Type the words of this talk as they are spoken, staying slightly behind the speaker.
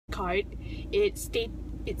card, it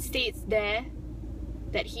states there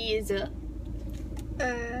that he is a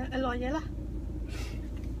lawyer lah.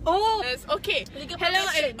 Oh, okay. Legal Hello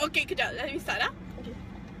profession. and okay, kejap. Let me start lah. Okay.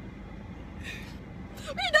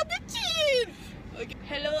 Wait, dah kecil. Okay.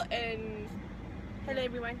 Hello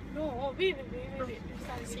everyone. No, wait.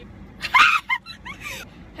 Sip.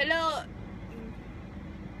 Hello.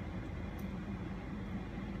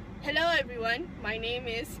 Hello everyone. My name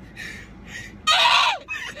is.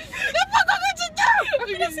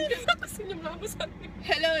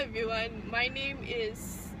 Hello everyone. My name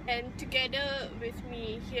is, and together with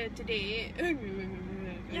me here today.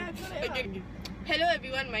 Yeah, correct. Okay. Hello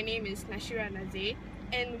everyone. My name is Nashira Nazeh,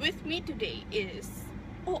 and with me today is.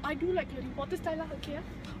 Oh, I do like the reporter style lah. Okay.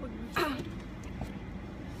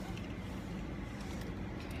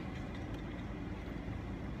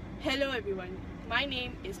 Hello everyone, my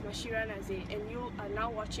name is Nashira Nazeh and you are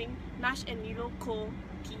now watching Nash and Nilo Co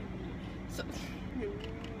TV. So,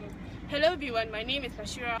 hello everyone, my name is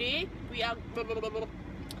Nashira. Today we are.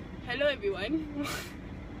 Hello everyone,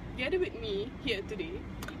 together with me here today,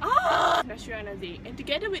 Nashira Nazeh, and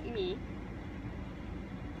together with me.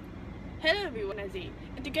 Hello everyone, Nazeh,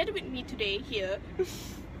 and together with me today here,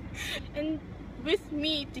 and with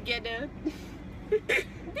me together.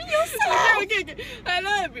 Be yourself. Okay.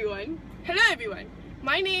 Hello everyone.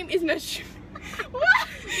 My name is Nash. What?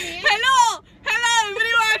 Hello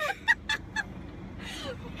everyone.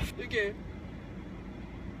 Okay.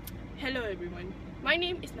 Hello everyone. My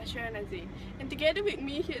name is Nashira Nazeh, and together with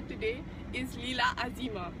me here today is Lila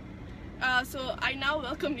Azima. So I now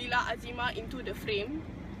welcome Lila Azima into the frame.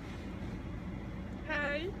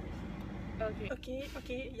 Hi.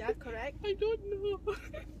 Okay, yeah, correct. I don't know.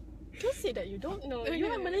 Don't say that you don't know.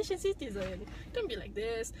 You're a Malaysian citizen. Don't be like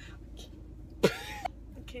this.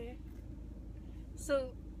 Okay.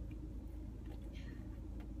 So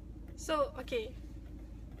okay.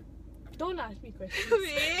 Don't ask me questions.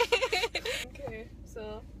 Okay,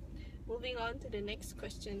 so moving on to the next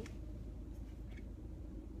question.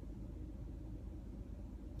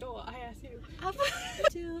 Oh, I ask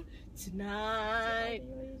you. Tonight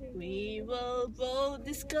we will both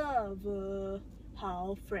discover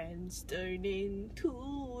how friends turn into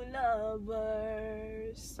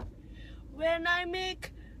lovers when I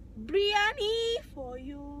make biryani for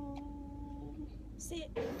you. Say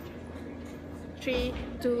it. 3,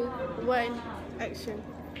 2, 1, action.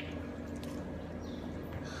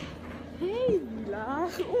 Hey Lila.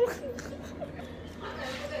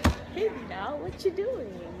 Hey Lila, what you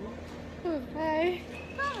doing? Hi.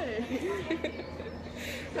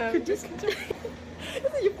 Just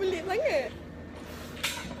You pelik sangat.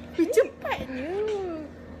 cepatnya.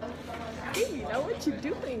 Hey Lila, what you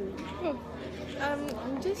doing? I'm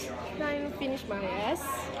just trying to finish my S.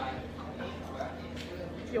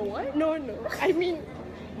 Your what? No. I mean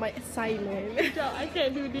my assignment. I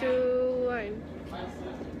can't do this. 2, 1.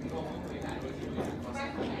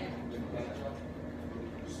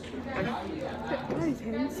 That guy is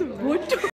handsome. Bodoh.